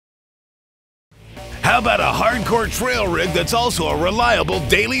How about a hardcore trail rig that's also a reliable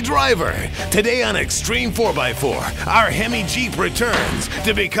daily driver? Today on Extreme 4x4, our Hemi Jeep returns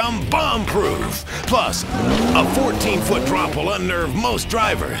to become bomb-proof. Plus, a 14-foot drop will unnerve most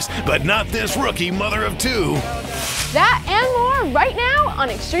drivers, but not this rookie mother of two. That and more right now on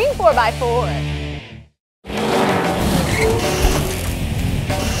Extreme 4x4.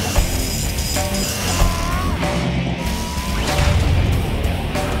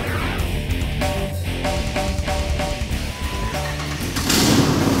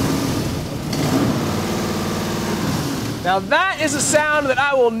 Now that is a sound that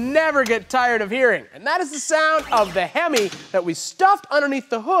I will never get tired of hearing, and that is the sound of the Hemi that we stuffed underneath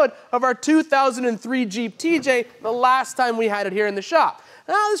the hood of our 2003 Jeep TJ the last time we had it here in the shop.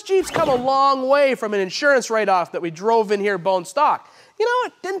 Now this Jeep's come a long way from an insurance write-off that we drove in here bone stock. You know,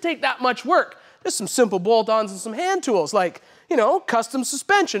 it didn't take that much work. Just some simple bolt-ons and some hand tools like, you know, custom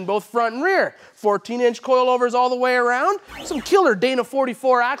suspension, both front and rear, 14-inch coilovers all the way around, some killer Dana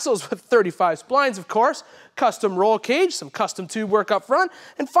 44 axles with 35 splines, of course, custom roll cage, some custom tube work up front,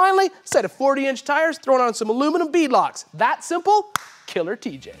 and finally, a set of 40-inch tires thrown on some aluminum bead locks. That simple, killer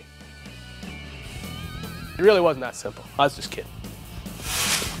TJ. It really wasn't that simple. I was just kidding.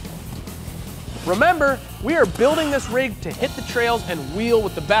 Remember, we are building this rig to hit the trails and wheel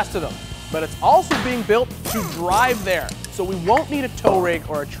with the best of them, but it's also being built to drive there, so we won't need a tow rig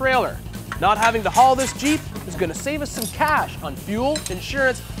or a trailer. Not having to haul this Jeep is going to save us some cash on fuel,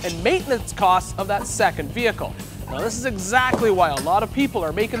 insurance, and maintenance costs of that second vehicle. Now this is exactly why a lot of people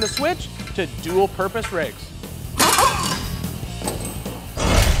are making the switch to dual-purpose rigs.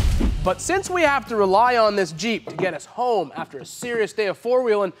 But since we have to rely on this Jeep to get us home after a serious day of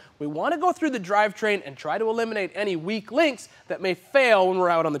four-wheeling, we want to go through the drivetrain and try to eliminate any weak links that may fail when we're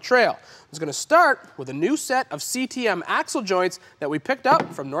out on the trail. I'm going to start with a new set of CTM axle joints that we picked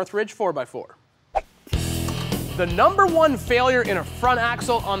up from Northridge 4x4. The #1 failure in a front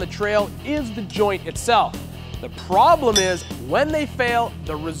axle on the trail is the joint itself. The problem is, when they fail,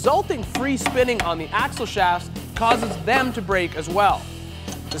 the resulting free spinning on the axle shafts causes them to break as well.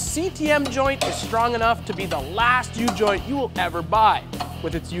 The CTM joint is strong enough to be the last U-joint you will ever buy.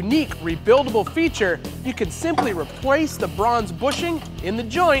 With its unique rebuildable feature, you can simply replace the bronze bushing in the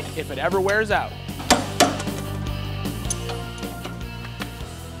joint if it ever wears out.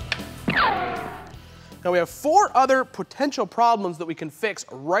 Now we have 4 other potential problems that we can fix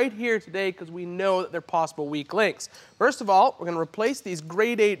right here today because we know that they're possible weak links. First of all, we're going to replace these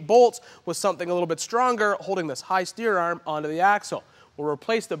grade 8 bolts with something a little bit stronger holding this high steer arm onto the axle. We'll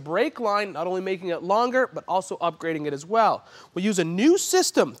replace the brake line, not only making it longer, but also upgrading it as well. We'll use a new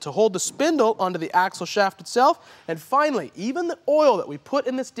system to hold the spindle onto the axle shaft itself. And finally, even the oil that we put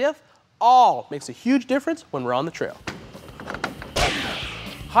in this diff all makes a huge difference when we're on the trail.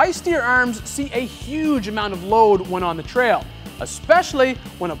 High steer arms see a huge amount of load when on the trail, especially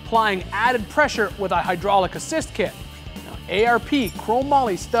when applying added pressure with a hydraulic assist kit. Now, ARP, chrome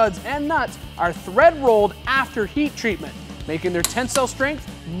moly studs and nuts are thread rolled after heat treatment, making their tensile strength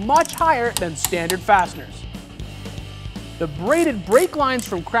much higher than standard fasteners. The braided brake lines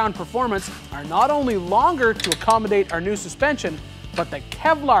from Crown Performance are not only longer to accommodate our new suspension, but the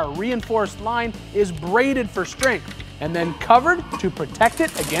Kevlar reinforced line is braided for strength and then covered to protect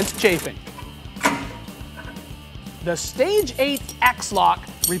it against chafing. The Stage 8 X-Lock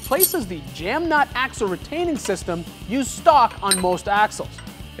replaces the jam nut axle retaining system used stock on most axles.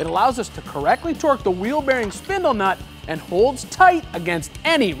 It allows us to correctly torque the wheel bearing spindle nut and holds tight against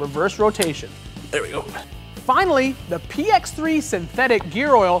any reverse rotation. There we go. Finally, the PX3 synthetic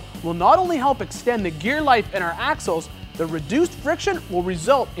gear oil will not only help extend the gear life in our axles, the reduced friction will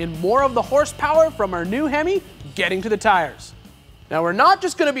result in more of the horsepower from our new Hemi getting to the tires. Now we're not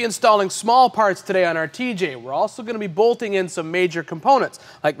just going to be installing small parts today on our TJ, we're also going to be bolting in some major components,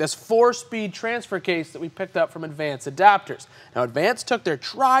 like this 4-speed transfer case that we picked up from Advance Adapters. Now Advance took their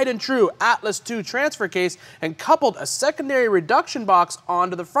tried and true Atlas II transfer case and coupled a secondary reduction box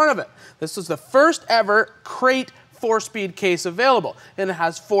onto the front of it. This was the first ever crate 4-speed case available, and it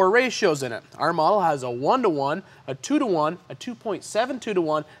has 4 ratios in it. Our model has a 1:1, a 2:1, a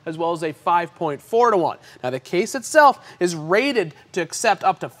 2.72:1, as well as a 5.4:1. Now the case itself is rated to accept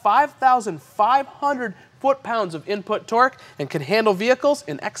up to 5,500 foot-pounds of input torque and can handle vehicles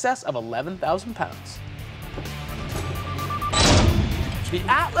in excess of 11,000 pounds. The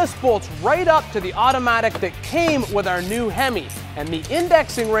Atlas bolts right up to the automatic that came with our new Hemi, and the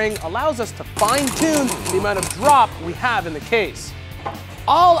indexing ring allows us to fine-tune the amount of drop we have in the case.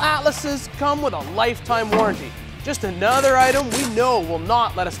 All Atlases come with a lifetime warranty. Just another item we know will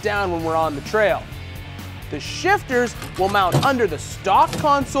not let us down when we're on the trail. The shifters will mount under the stock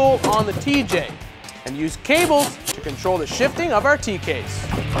console on the TJ. and use cables to control the shifting of our T-case.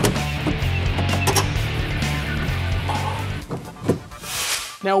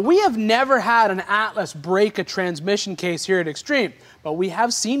 Now, we have never had an Atlas break a transmission case here at Extreme, but we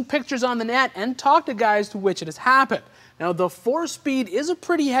have seen pictures on the net and talked to guys to which it has happened. Now, the 4-speed is a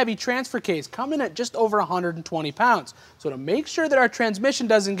pretty heavy transfer case, coming at just over 120 pounds. So to make sure that our transmission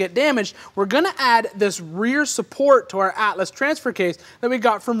doesn't get damaged, we're going to add this rear support to our Atlas transfer case that we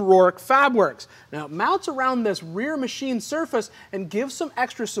got from Rourke Fabworks. Now, it mounts around this rear machine surface and gives some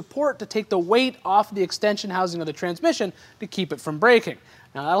extra support to take the weight off the extension housing of the transmission to keep it from breaking.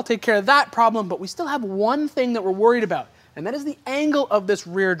 Now, that'll take care of that problem, but we still have one thing that we're worried about, and that is the angle of this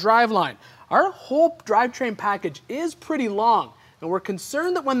rear driveline. Our whole drivetrain package is pretty long, and we're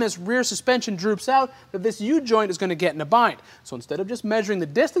concerned that when this rear suspension droops out, that this U-joint is going to get in a bind. So instead of just measuring the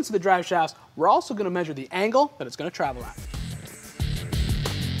distance of the drive shafts, we're also going to measure the angle that it's going to travel at.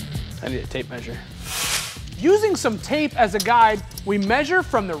 I need a tape measure. Using some tape as a guide, we measure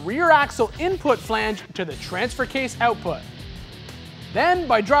from the rear axle input flange to the transfer case output. Then,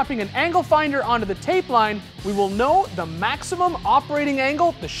 by dropping an angle finder onto the tape line, we will know the maximum operating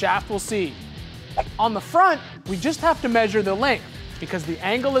angle the shaft will see. On the front, we just have to measure the length, because the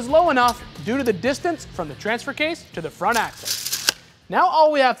angle is low enough due to the distance from the transfer case to the front axle. Now all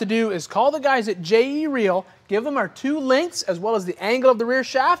we have to do is call the guys at JE Reel, give them our 2 lengths as well as the angle of the rear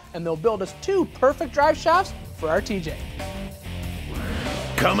shaft, and they'll build us 2 perfect drive shafts for our TJ.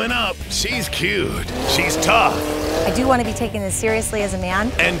 Coming up, she's cute, she's tough, I do want to be taken as seriously as a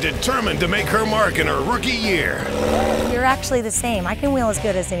man. and determined to make her mark in her rookie year. You're actually the same. I can wheel as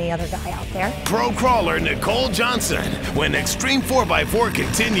good as any other guy out there. Pro crawler Nicole Johnson, when Extreme 4x4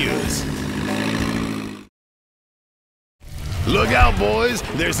 continues. Look out, boys.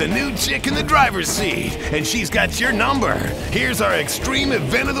 There's a new chick in the driver's seat, and she's got your number. Here's our Extreme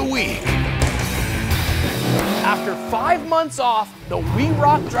Event of the Week. After 5 months off, the We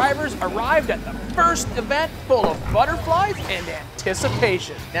Rock drivers arrived at the first event full of butterflies and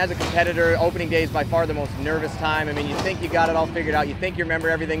anticipation. As a competitor, opening day is by far the most nervous time. I mean, you think you got it all figured out, you think you remember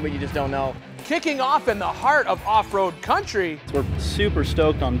everything, but you just don't know. Kicking off in the heart of off-road country, We're super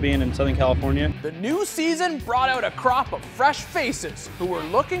stoked on being in Southern California. the new season brought out a crop of fresh faces who were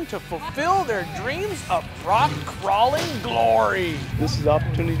looking to fulfill their dreams of rock crawling glory. This is the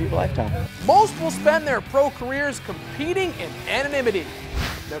opportunity of a lifetime. Most will spend their pro careers competing in anonymity.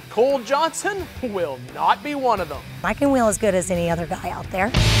 Nicole Johnson will not be one of them. I can wheel as good as any other guy out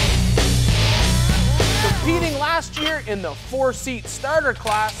there. Competing last year in the 4-seat starter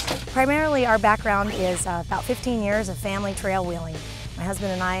class, Primarily, our background is about 15 years of family trail wheeling. My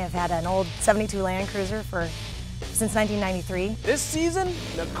husband and I have had an old 72 Land Cruiser since 1993. this season,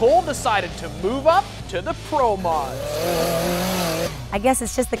 Nicole decided to move up to the pro mods. I guess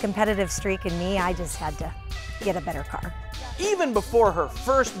it's just the competitive streak in me. I just had to get a better car. Even before her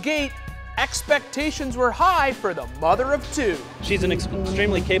first gate, expectations were high for the mother of 2. She's an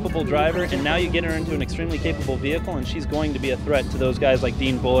extremely capable driver, and now you get her into an extremely capable vehicle, and she's going to be a threat to those guys like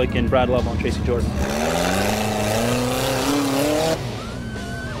Dean Bullock and Brad Lovell and Tracy Jordan.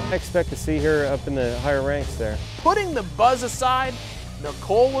 I expect to see her up in the higher ranks there. Putting the buzz aside,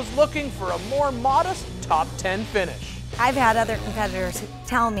 Nicole was looking for a more modest top 10 finish. I've had other competitors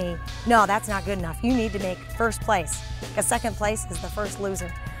tell me, no, that's not good enough. You need to make first place, because second place is the first loser.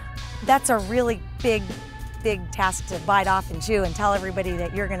 That's a really big task to bite off and chew and tell everybody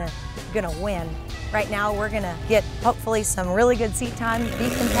that you're gonna win. Right now, we're gonna get hopefully some really good seat time, be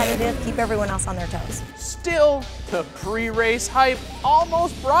competitive, keep everyone else on their toes. Still, the pre-race hype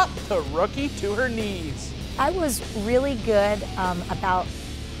almost brought the rookie to her knees. I was really good about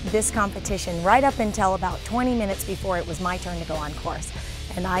this competition right up until about 20 minutes before it was my turn to go on course,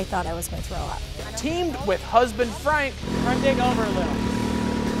 and I thought I was gonna throw up. Teamed with husband Frank, Front dig over a little.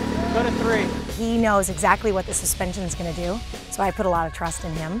 Go to 3. He knows exactly what the suspension is gonna do, so I put a lot of trust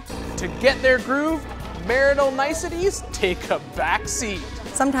in him. to get their groove, marital niceties take a back seat.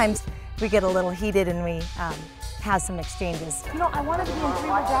 Sometimes we get a little heated and we have some exchanges. You know, I wanted to be in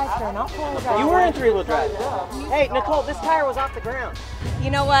 3-wheel drive here, not 4-wheel drive. You were in 3-wheel drive. Hey, Nicole, this tire was off the ground.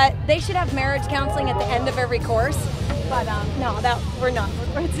 You know what? They should have marriage counseling at the end of every course. But no, we're not.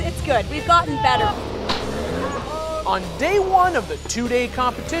 It's good. We've gotten better. On day 1 of the 2-day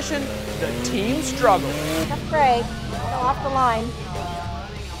competition, the team struggled. That's great. Go off the line.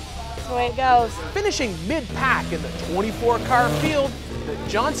 That's the way it goes. Finishing mid-pack in the 24-car field, the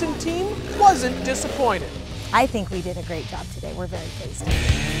Johnson team wasn't disappointed. I think we did a great job today. We're very pleased.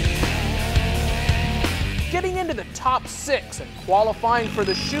 Getting into the top 6 and qualifying for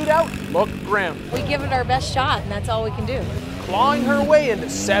the shootout looked grim. We give it our best shot, and that's all we can do. clawing her way into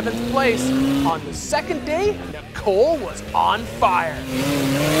 7th place. On the second day, Nicole was on fire.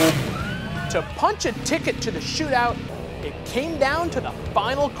 To punch a ticket to the shootout, it came down to the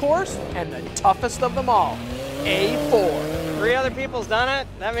final course and the toughest of them all, A4. 3 other people's done it,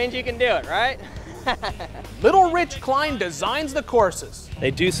 that means you can do it, right? Little Rich Klein designs the courses.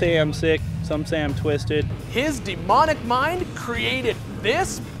 They do say I'm sick, some say I'm twisted. His demonic mind created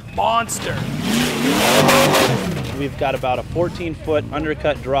this monster. We've got about a 14-foot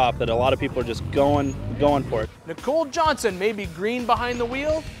undercut drop that a lot of people are just going for it. Nicole Johnson may be green behind the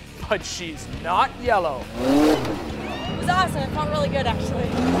wheel, but she's not yellow. It was awesome. It felt really good, actually.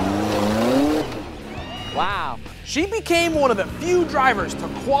 Wow. She became one of the few drivers to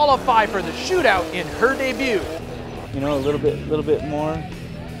qualify for the shootout in her debut. You know, a little bit more,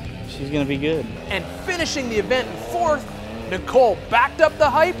 she's gonna be good. And finishing the event in 4th, Nicole backed up the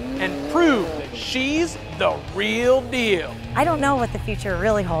hype and proved that she's the real deal. I don't know what the future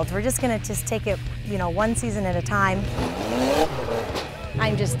really holds. We're just gonna take it, one season at a time.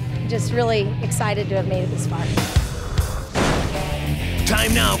 I'm just really excited to have made it this far.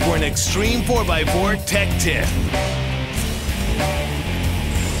 Time now for an Extreme 4x4 Tech Tip.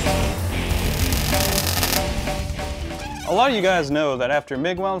 A lot of you guys know that after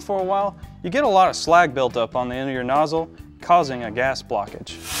MIG welding for a while, you get a lot of slag built up on the end of your nozzle, causing a gas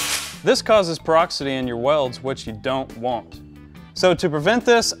blockage. This causes porosity in your welds, which you don't want. So to prevent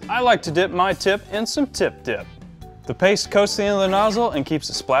this, I like to dip my tip in some tip dip. The paste coats the end of the nozzle and keeps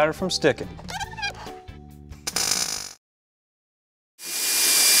the splatter from sticking.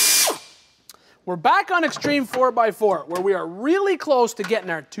 We're back on Extreme 4x4, where we are really close to getting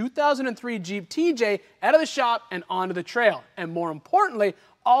our 2003 Jeep TJ out of the shop and onto the trail, and more importantly,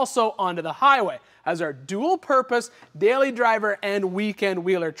 also onto the highway, as our dual-purpose daily driver and weekend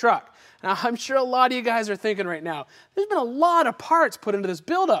wheeler truck. Now, I'm sure a lot of you guys are thinking right now, there's been a lot of parts put into this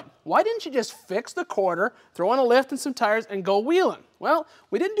build-up. Why didn't you just fix the quarter, throw on a lift and some tires, and go wheeling? Well,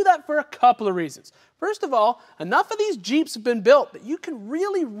 we didn't do that for a couple of reasons. First of all, enough of these Jeeps have been built that you can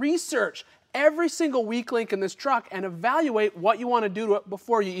really research every single weak link in this truck and evaluate what you want to do to it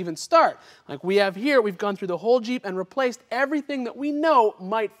before you even start. Like we have here, we've gone through the whole Jeep and replaced everything that we know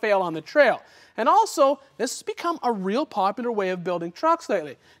might fail on the trail. And also, this has become a real popular way of building trucks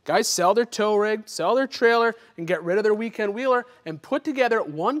lately. Guys sell their tow rig, sell their trailer, and get rid of their weekend wheeler and put together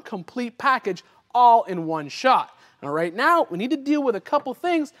one complete package all in one shot. Now right now, we need to deal with a couple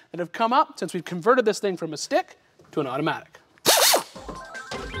things that have come up since we've converted this thing from a stick to an automatic.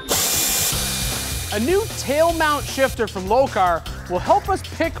 A new tail mount shifter from Locar will help us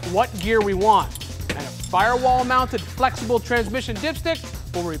pick what gear we want. And a firewall mounted flexible transmission dipstick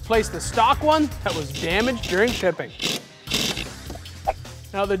will replace the stock one that was damaged during shipping.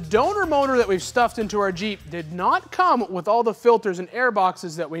 Now the donor motor that we've stuffed into our Jeep did not come with all the filters and air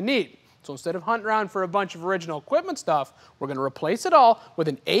boxes that we need. So instead of hunting around for a bunch of original equipment stuff, we're going to replace it all with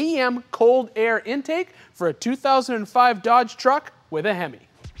an AEM cold air intake for a 2005 Dodge truck with a Hemi.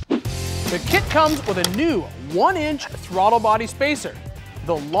 The kit comes with a new 1-inch throttle body spacer.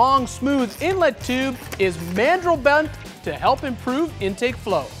 The long, smooth inlet tube is mandrel bent to help improve intake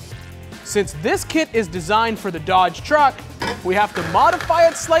flow. Since this kit is designed for the Dodge truck, we have to modify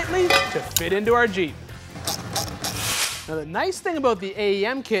it slightly to fit into our Jeep. Now the nice thing about the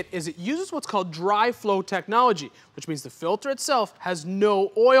AEM kit is it uses what's called dry flow technology, which means the filter itself has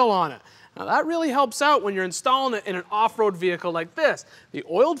no oil on it. Now that really helps out when you're installing it in an off-road vehicle like this. The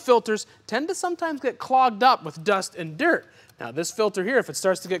oiled filters tend to sometimes get clogged up with dust and dirt. Now this filter here, if it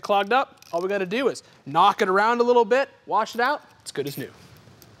starts to get clogged up, all we gotta do is knock it around a little bit, wash it out, it's good as new.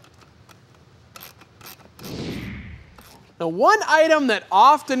 Now one item that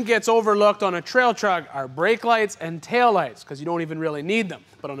often gets overlooked on a trail truck are brake lights and tail lights, because you don't even really need them.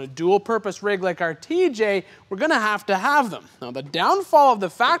 But on a dual-purpose rig like our TJ, we're gonna have to have them. Now the downfall of the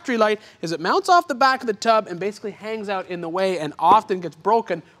factory light is it mounts off the back of the tub and basically hangs out in the way and often gets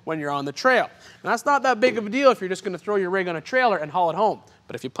broken when you're on the trail. And that's not that big of a deal if you're just gonna throw your rig on a trailer and haul it home.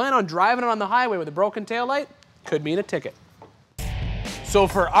 But if you plan on driving it on the highway with a broken tail light, could mean a ticket. So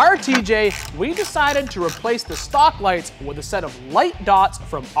for our TJ, we decided to replace the stock lights with a set of light dots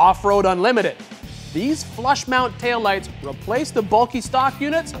from Off-Road Unlimited. These flush mount tail lights replace the bulky stock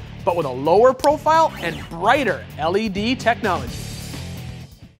units, but with a lower profile and brighter LED technology.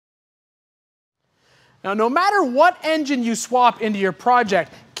 Now, no matter what engine you swap into your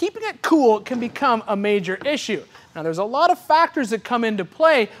project, keeping it cool can become a major issue. Now there's a lot of factors that come into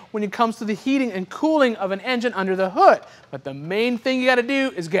play when it comes to the heating and cooling of an engine under the hood. But the main thing you got to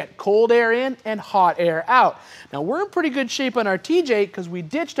do is get cold air in and hot air out. Now we're in pretty good shape on our TJ because we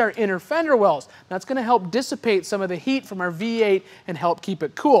ditched our inner fender wells. That's going to help dissipate some of the heat from our V8 and help keep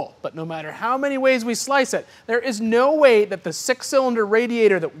it cool. But no matter how many ways we slice it, there is no way that the 6-cylinder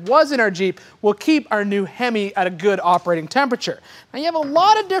radiator that was in our Jeep will keep our new Hemi at a good operating temperature. Now you have a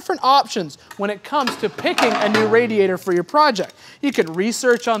lot of different options when it comes to picking a new radiator for your project. You can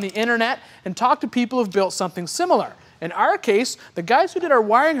research on the internet and talk to people who've built something similar. In our case, the guys who did our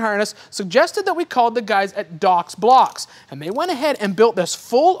wiring harness suggested that we called the guys at Doc's Blocks, and they went ahead and built this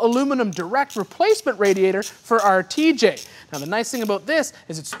full aluminum direct replacement radiator for our TJ. Now the nice thing about this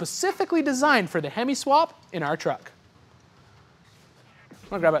is it's specifically designed for the Hemi swap in our truck.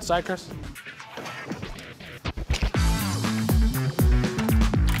 Want to grab that side, Chris?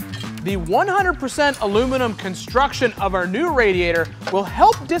 The 100% aluminum construction of our new radiator will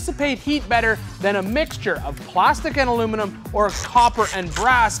help dissipate heat better than a mixture of plastic and aluminum or copper and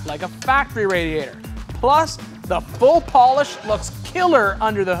brass like a factory radiator. Plus, the full polish looks killer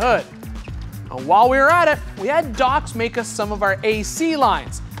under the hood. And while we were at it, we had Doc's make us some of our AC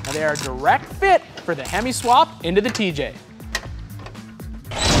lines. Now they are a direct fit for the Hemi swap into the TJ.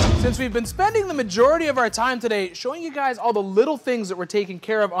 Since we've been spending the majority of our time today showing you guys all the little things that we're taking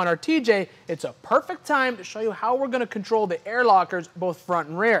care of on our TJ, it's a perfect time to show you how we're going to control the air lockers both front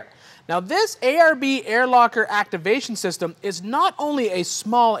and rear. Now this ARB air locker activation system is not only a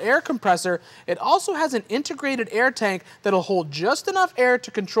small air compressor, it also has an integrated air tank that'll hold just enough air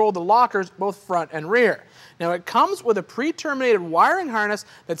to control the lockers both front and rear. Now it comes with a pre-terminated wiring harness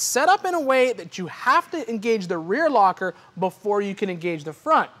that's set up in a way that you have to engage the rear locker before you can engage the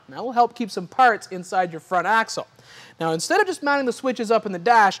front. And that will help keep some parts inside your front axle. Now instead of just mounting the switches up in the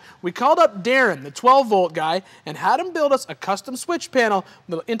dash, we called up Darren, the 12-volt guy, and had him build us a custom switch panel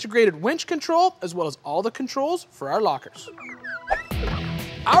with an integrated winch control as well as all the controls for our lockers.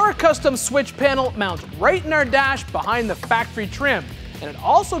 Our custom switch panel mounts right in our dash behind the factory trim. And it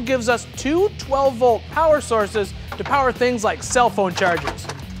also gives us two 12-volt power sources to power things like cell phone chargers.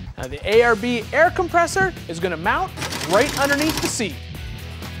 Now the ARB air compressor is going to mount right underneath the seat.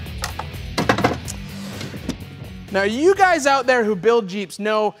 Now you guys out there who build Jeeps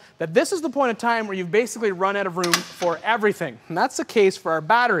know that this is the point of time where you've basically run out of room for everything. And that's the case for our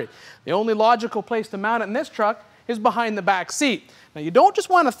battery. The only logical place to mount it in this truck is behind the back seat. Now you don't just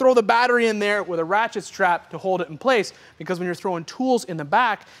want to throw the battery in there with a ratchet strap to hold it in place, because when you're throwing tools in the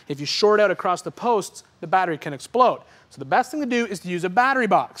back, if you short out across the posts, the battery can explode. So the best thing to do is to use a battery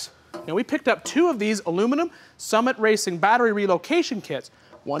box. Now we picked up two of these aluminum Summit Racing battery relocation kits,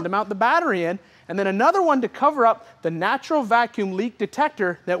 one to mount the battery in, and then another one to cover up the natural vacuum leak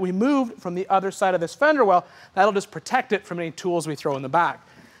detector that we moved from the other side of this fender well. That'll just protect it from any tools we throw in the back.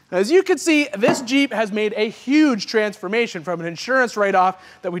 As you can see, this Jeep has made a huge transformation from an insurance write-off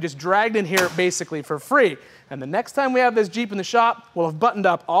that we just dragged in here basically for free. And the next time we have this Jeep in the shop, we'll have buttoned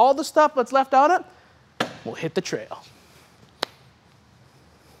up all the stuff that's left on it. We'll hit the trail.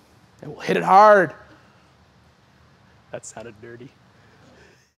 And we'll hit it hard. That sounded dirty.